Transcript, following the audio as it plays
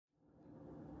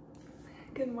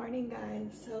Good morning,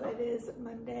 guys. So it is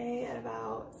Monday at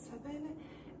about 7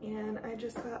 and I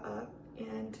just got up,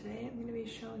 and today I'm going to be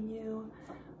showing you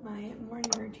my morning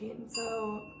routine.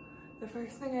 So the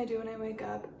first thing I do when I wake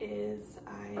up is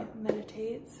I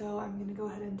meditate, so I'm going to go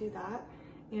ahead and do that.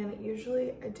 And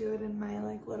usually I do it in my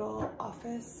like little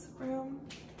office room,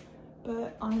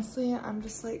 but honestly I'm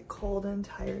just like cold and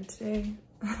tired today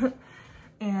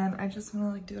and I just want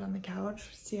to like do it on the couch.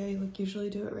 See, I like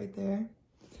usually do it right there,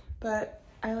 but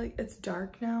it's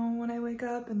dark now when I wake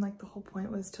up, and like the whole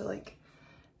point was to like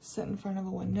sit in front of a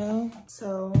window.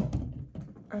 So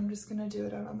I'm just gonna do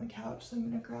it out on the couch. So I'm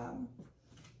gonna grab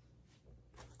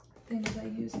things I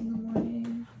use in the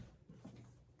morning.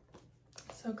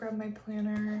 So grab my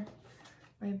planner,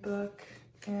 my book,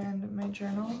 and my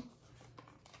journal,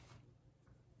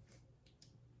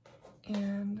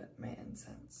 and my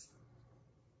incense.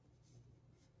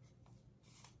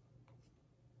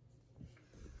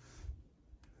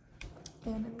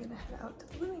 And I'm gonna head out to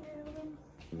the living room.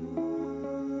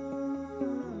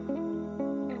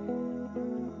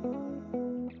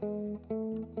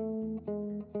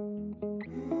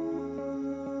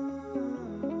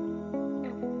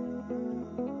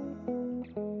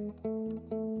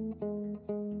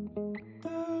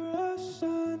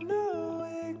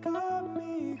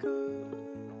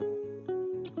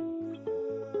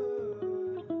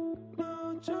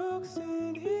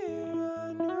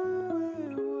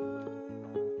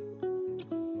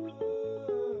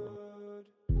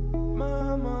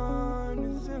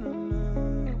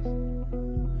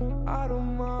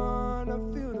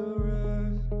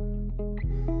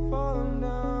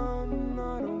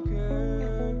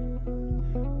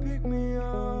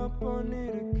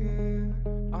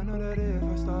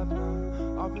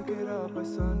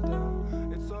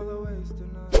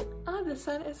 The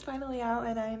sun is finally out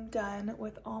and I'm done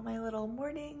with all my little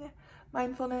morning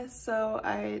mindfulness. So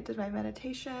I did my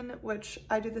meditation, which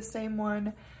I do the same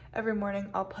one every morning.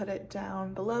 I'll put it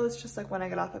down below. It's just like when I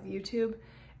get off of YouTube.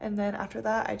 And then after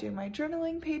that, I do my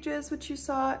journaling pages, which you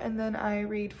saw, and then I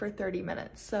read for 30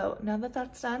 minutes. So now that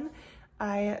that's done,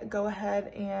 I go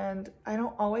ahead and I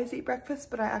don't always eat breakfast,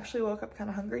 but I actually woke up kind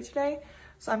of hungry today.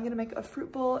 So I'm gonna make a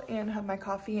fruit bowl and have my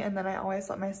coffee, and then I always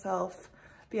let myself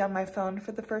be on my phone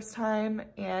for the first time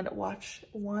and watch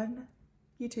one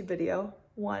YouTube video.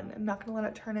 One. I'm not gonna let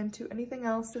it turn into anything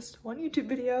else, just one YouTube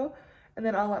video, and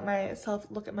then I'll let myself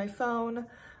look at my phone,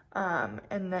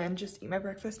 and then just eat my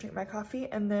breakfast, drink my coffee,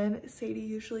 and then Sadie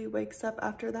usually wakes up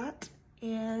after that,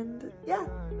 and yeah.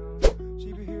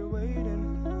 She be here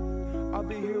waiting, I'll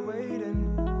be here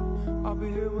waiting, I'll be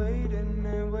here waiting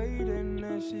and waiting,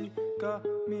 and she got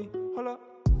me, hold up.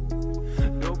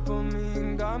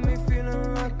 Dopamine got me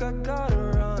feeling like I gotta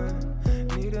run.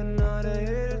 Need another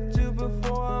hit or two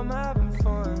before I'm having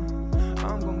fun.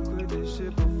 I'm gon' quit this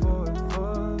shit before it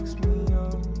fucks me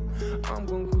up. I'm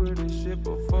gon' quit this shit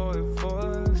before it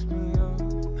fucks me up.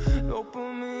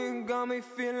 Dopamine got me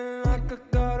feeling like I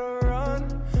gotta run.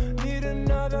 Need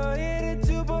another hit or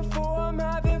two before I'm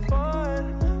having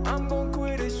fun. I'm gon'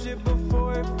 quit this shit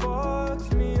before it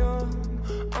fucks me up.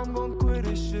 I'm gon' quit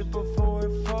this shit before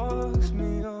it fucks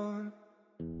me up.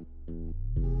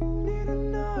 Need a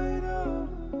night out,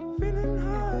 feeling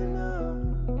high now,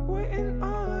 waiting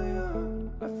on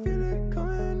you, I feel it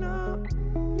coming out.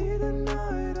 Need a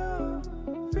night out,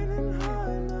 feeling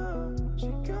high now, she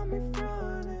got me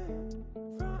frontin',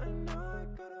 I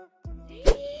gotta...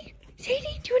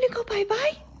 Sadie, do you wanna go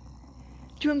bye-bye?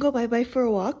 Do you wanna go bye-bye for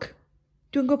a walk?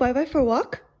 Do you wanna go bye-bye for a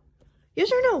walk?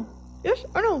 Yes or no? Yes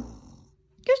or no?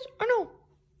 Yes or no?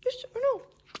 Yes or no?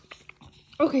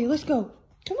 Okay, let's go.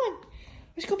 Come on.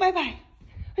 Let's go bye-bye.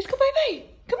 Let's go bye-bye.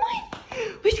 Come on.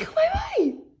 Let's go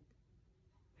bye-bye.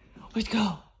 Let's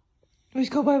go. Let's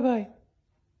go bye-bye.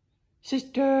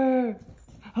 Sister.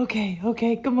 Okay,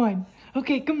 come on.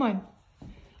 Okay, come on.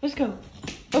 Let's go.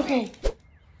 Okay.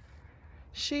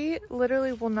 She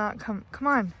literally will not come. Come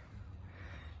on.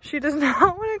 She does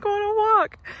not want to go on a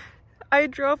walk. I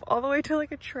drove all the way to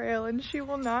like a trail and she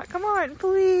will not. Come on,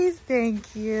 please.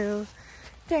 Thank you.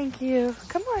 Thank you.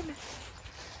 Come on.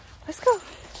 Let's go.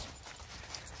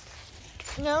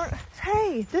 No,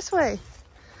 hey, this way.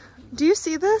 Do you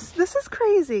see this? This is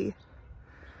crazy.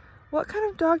 What kind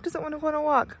of dog doesn't want to go on a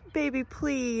walk? Baby,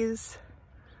 please.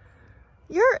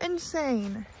 You're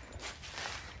insane.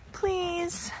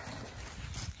 Please.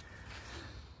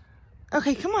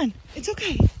 Okay, come on. It's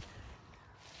okay.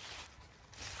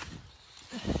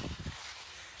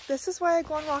 This is why I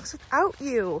go on walks without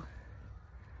you.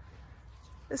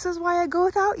 This is why I go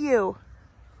without you.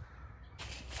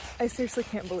 I seriously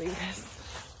can't believe this.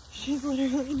 She's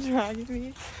literally dragging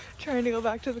me Trying to go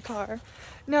back to the car.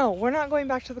 No, we're not going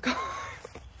back to the car.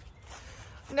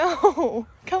 No,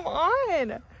 come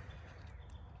on.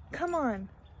 Come on.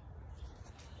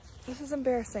 This is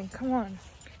embarrassing. Come on.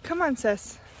 Come on,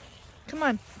 sis. Come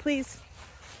on, please.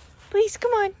 Please,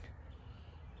 come on.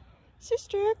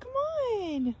 Sister, come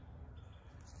on.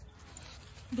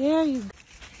 There you go.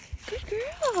 Good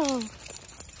girl.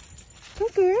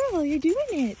 Good girl, you're doing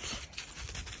it.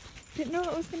 Didn't know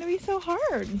it was going to be so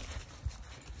hard.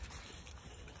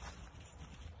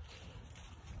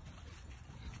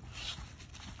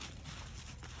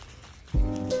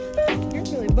 You're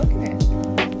really booking it.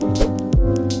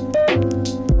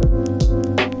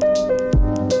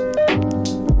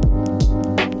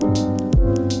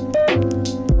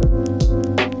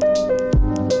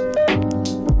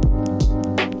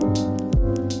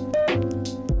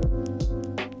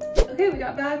 Okay, we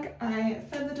got back. I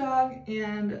fed the dog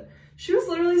and she was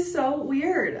literally so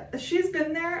weird. She's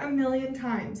been there a million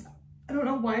times. I don't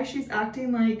know why she's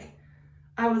acting like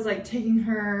I was like taking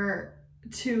her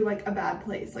to like a bad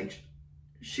place. Like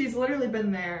she's literally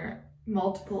been there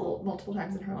multiple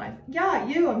times in her life. Yeah,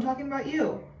 you, I'm talking about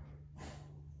you.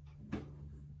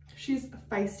 She's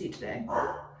feisty today.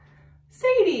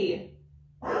 Sadie!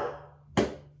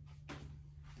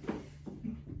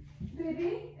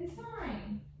 Baby, it's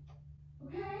fine.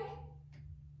 Okay?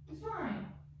 It's fine.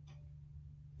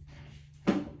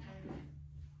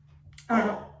 I don't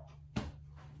know.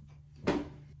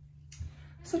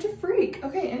 Such a freak.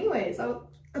 Okay, anyways, I was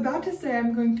about to say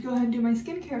I'm going to go ahead and do my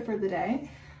skincare for the day.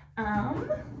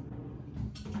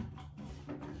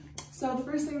 So the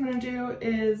first thing I'm gonna do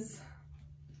is,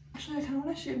 actually I kind of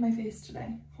want to shave my face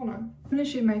today. Hold on. I'm gonna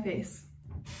shave my face.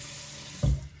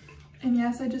 And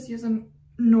yes, I just use a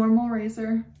normal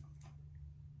razor.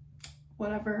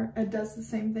 Whatever, it does the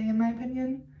same thing in my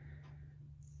opinion.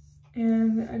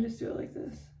 And I just do it like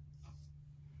this.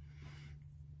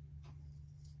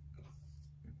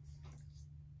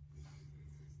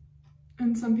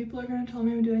 And some people are going to tell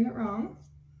me I'm doing it wrong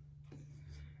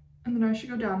and then I should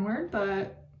go downward,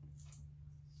 but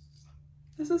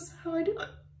this is how I do it.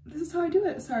 This is how I do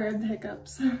it. Sorry, I have the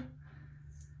hiccups. And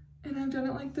I've done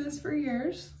it like this for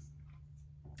years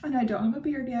and I don't have a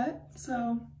beard yet,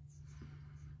 so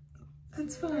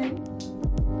it's fine.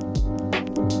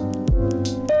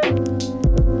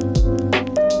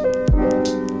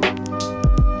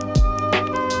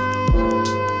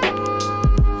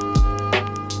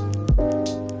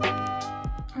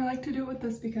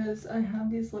 Because I have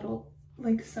these little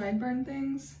like sideburn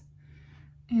things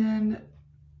and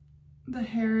the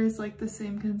hair is like the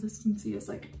same consistency as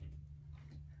like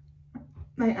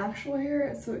my actual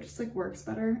hair, so it just like works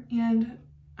better and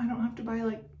I don't have to buy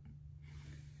like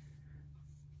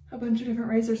a bunch of different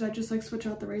razors. I just like switch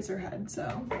out the razor head,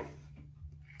 so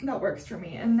that works for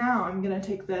me. And now I'm gonna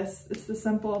take this, it's the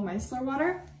Simple Micellar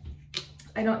water.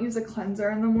 I don't use a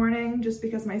cleanser in the morning just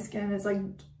because my skin is like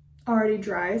already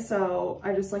dry, so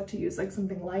I just like to use like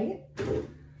something light.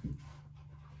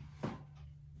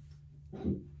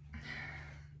 And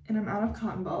I'm out of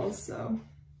cotton balls, so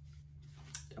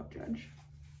don't judge.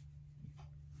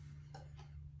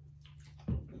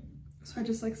 So I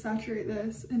just like saturate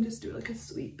this and just do like a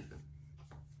sweep.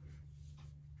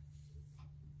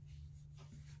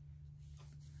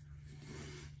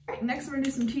 All right, next I'm gonna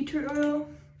do some tea tree oil.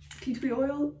 Tea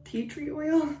tree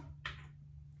oil.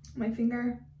 My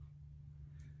finger.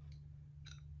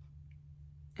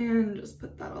 And just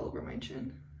put that all over my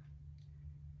chin.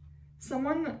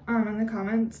 Someone in the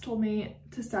comments told me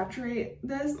to saturate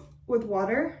this with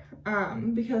water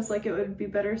because like it would be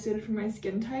better suited for my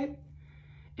skin type.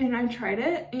 And I tried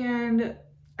it and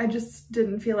I just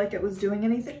didn't feel like it was doing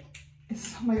anything.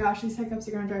 Oh my gosh, these hiccups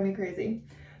are gonna drive me crazy.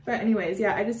 But anyways,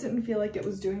 yeah, I just didn't feel like it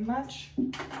was doing much.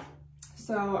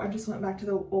 So I just went back to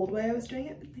the old way I was doing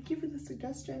it. But thank you for the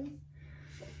suggestion.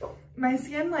 My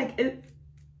skin, like it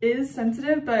is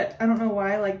sensitive, but I don't know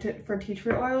why, like for tea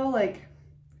tree oil, like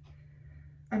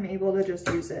I'm able to just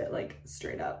use it like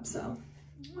straight up, so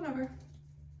whatever.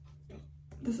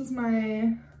 This is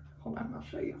my, hold on, I'll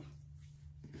show you.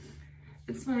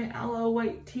 It's my aloe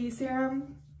white tea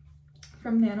serum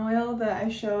from Nanoil that I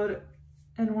showed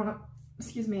in one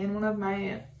of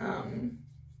my other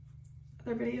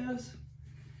videos,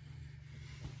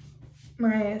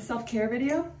 my self-care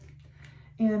video.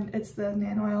 And it's the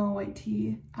Nanoil white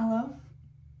tea aloe.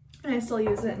 And I still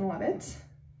use it and love it.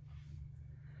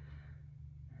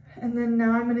 And then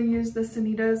now I'm gonna use the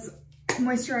Sanita's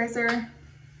moisturizer.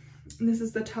 This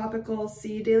is the Topical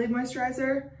C Daily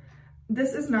Moisturizer.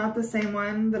 This is not the same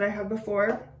one that I had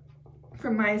before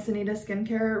from my Sanita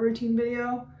skincare routine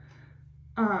video.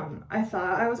 I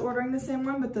thought I was ordering the same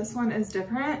one, but this one is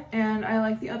different, and I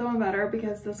like the other one better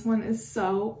because this one is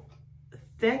so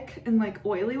thick and like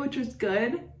oily, which is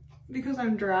good because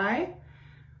I'm dry,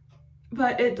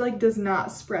 but it like does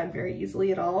not spread very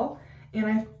easily at all. And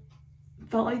I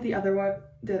felt like the other one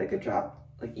did a good job,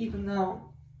 like even though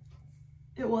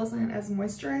it wasn't as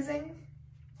moisturizing,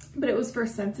 but it was for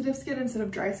sensitive skin instead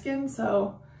of dry skin,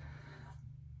 so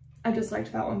I just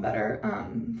liked that one better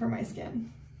for my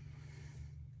skin.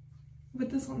 But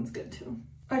this one's good too.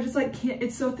 I just like can't,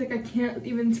 it's so thick I can't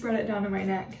even spread it down to my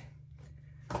neck.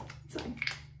 It's fine.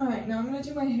 All right, now I'm gonna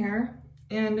do my hair,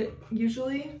 and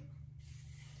usually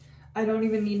I don't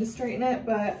even need to straighten it,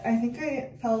 but I think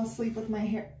I fell asleep with my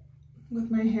hair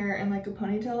in like a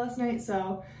ponytail last night,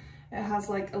 so it has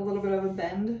like a little bit of a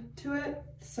bend to it.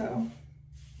 So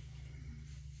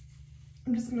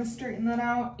I'm just gonna straighten that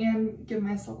out and give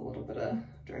myself a little bit of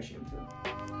dry shampoo.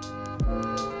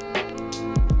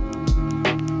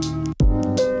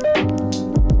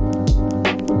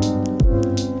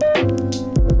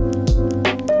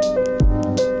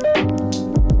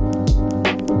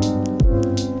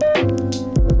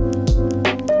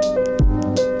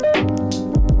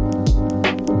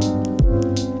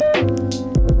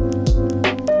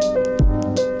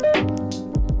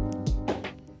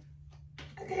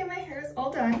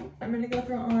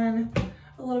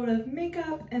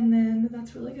 And then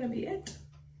that's really gonna be it.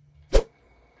 I'm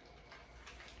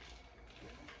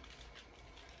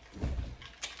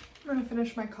gonna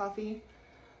finish my coffee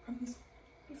from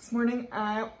this morning.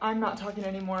 I'm not talking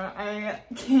anymore. I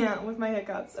can't with my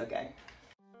hiccups. Okay.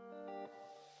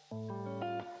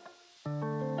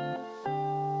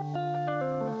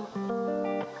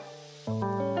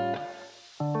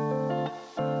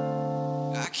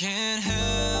 I can't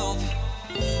help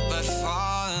but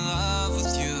fall in love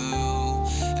with you.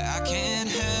 I can't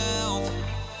help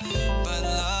but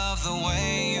love the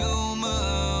way you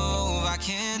move. I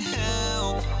can't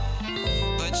help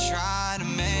but try to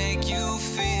make you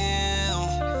feel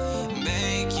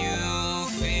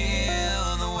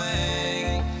the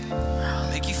way.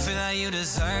 Make you feel like you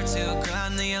deserve to. Girl, I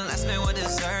know your last man would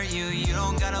desert you. You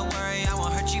don't gotta worry, I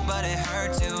won't hurt you, but it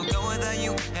hurt to go without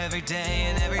you every day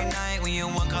and every night. When you're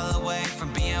one call away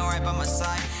from being right by my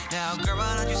side. Now, girl,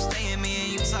 why don't you stay in me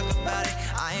and you talk about it?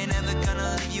 I ain't ever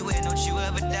gonna leave you in, don't you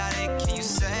ever doubt it. Can you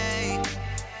say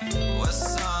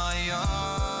what's on your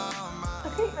mind?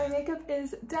 Okay, my makeup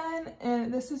is done,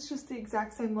 and this is just the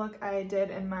exact same look I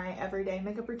did in my everyday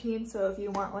makeup routine. So if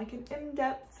you want like an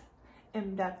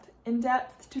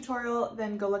in-depth tutorial,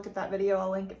 then go look at that video.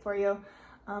 I'll link it for you.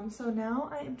 So now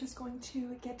I am just going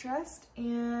to get dressed,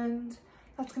 and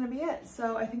that's gonna be it.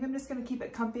 So I think I'm just gonna keep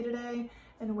it comfy today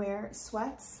and wear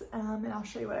sweats, and I'll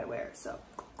show you what I wear. So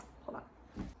hold on.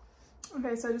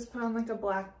 Okay, so I just put on like a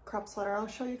black crop sweater. I'll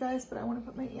show you guys, but I want to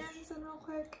put my earrings in real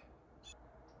quick.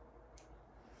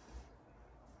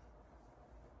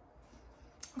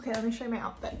 Okay, let me show you my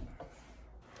outfit.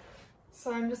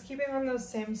 So I'm just keeping on those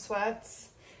same sweats,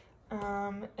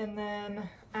 and then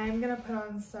I'm gonna put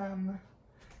on some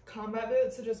combat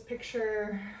boots. So just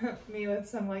picture me with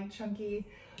some like chunky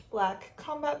black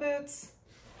combat boots.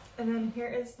 And then here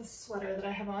is the sweater that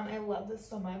I have on. I love this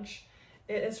so much.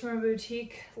 It is from a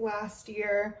boutique last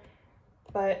year,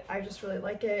 but I just really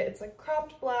like it. It's like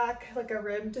cropped black, like a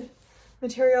ribbed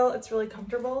material. It's really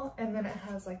comfortable. And then it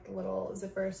has like a little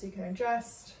zipper so you can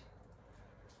adjust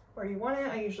where you want it.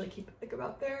 I usually keep it like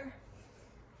about there.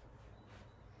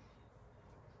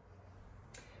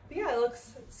 But yeah, it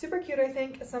looks super cute, I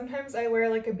think. Sometimes I wear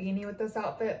like a beanie with this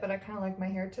outfit, but I kind of like my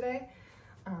hair today.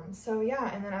 So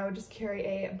yeah, and then I would just carry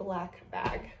a black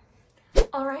bag.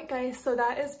 All right, guys, so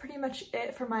that is pretty much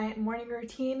it for my morning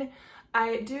routine.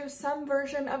 I do some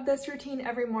version of this routine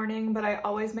every morning, but I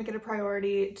always make it a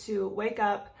priority to wake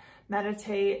up,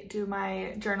 meditate, do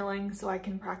my journaling so I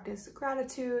can practice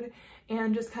gratitude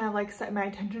and just kind of like set my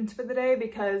intentions for the day,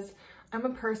 because I'm a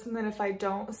person that if I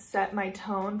don't set my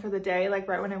tone for the day, like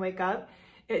right when I wake up,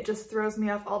 it just throws me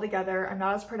off altogether. I'm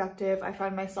not as productive. I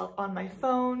find myself on my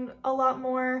phone a lot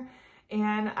more,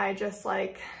 and I just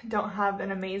like don't have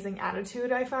an amazing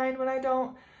attitude, I find, when I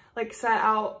don't like set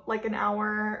out like an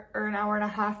hour or an hour and a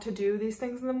half to do these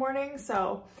things in the morning.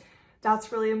 So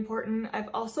that's really important. I've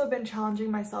also been challenging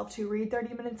myself to read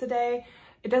 30 minutes a day.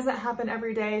 It doesn't happen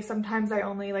every day. Sometimes I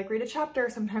only like read a chapter.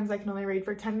 Sometimes I can only read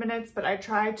for 10 minutes, but I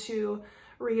try to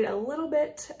read a little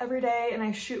bit every day, and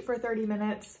I shoot for 30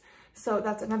 minutes. So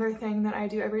that's another thing that I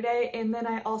do every day. And then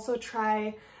I also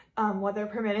try, weather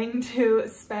permitting, to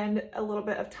spend a little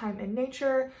bit of time in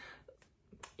nature,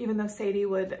 even though Sadie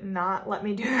would not let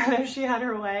me do that if she had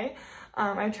her way.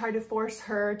 I try to force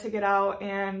her to get out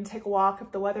and take a walk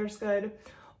if the weather's good,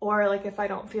 or like if I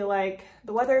don't feel like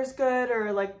the weather's good,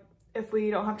 or like if we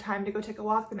don't have time to go take a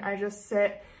walk, then I just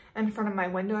sit in front of my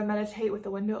window and meditate with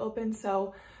the window open.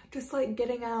 So just like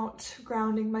getting out,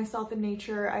 grounding myself in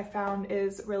nature, I found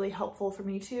is really helpful for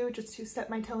me too, just to set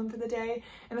my tone for the day,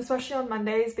 and especially on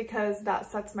Mondays because that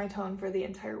sets my tone for the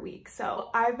entire week. So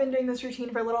I've been doing this routine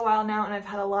for a little while now and I've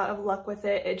had a lot of luck with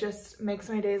it. It just makes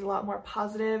my days a lot more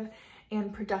positive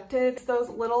and productive. It's those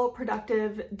little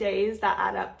productive days that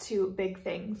add up to big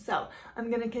things. So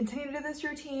I'm gonna continue to do this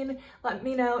routine. Let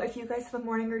me know if you guys have a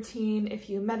morning routine, if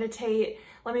you meditate.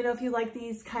 Let me know if you like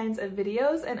these kinds of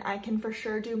videos, and I can for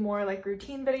sure do more like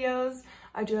routine videos.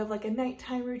 I do have like a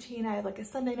nighttime routine, I have like a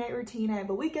Sunday night routine, I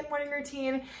have a weekend morning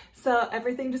routine. So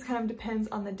everything just kind of depends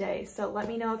on the day. So let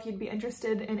me know if you'd be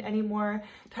interested in any more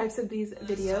types of these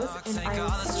videos. And I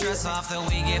will see you next time.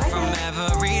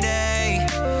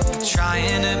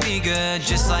 Trying to be good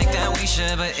just like that we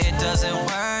should, but it doesn't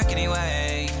work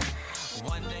anyway.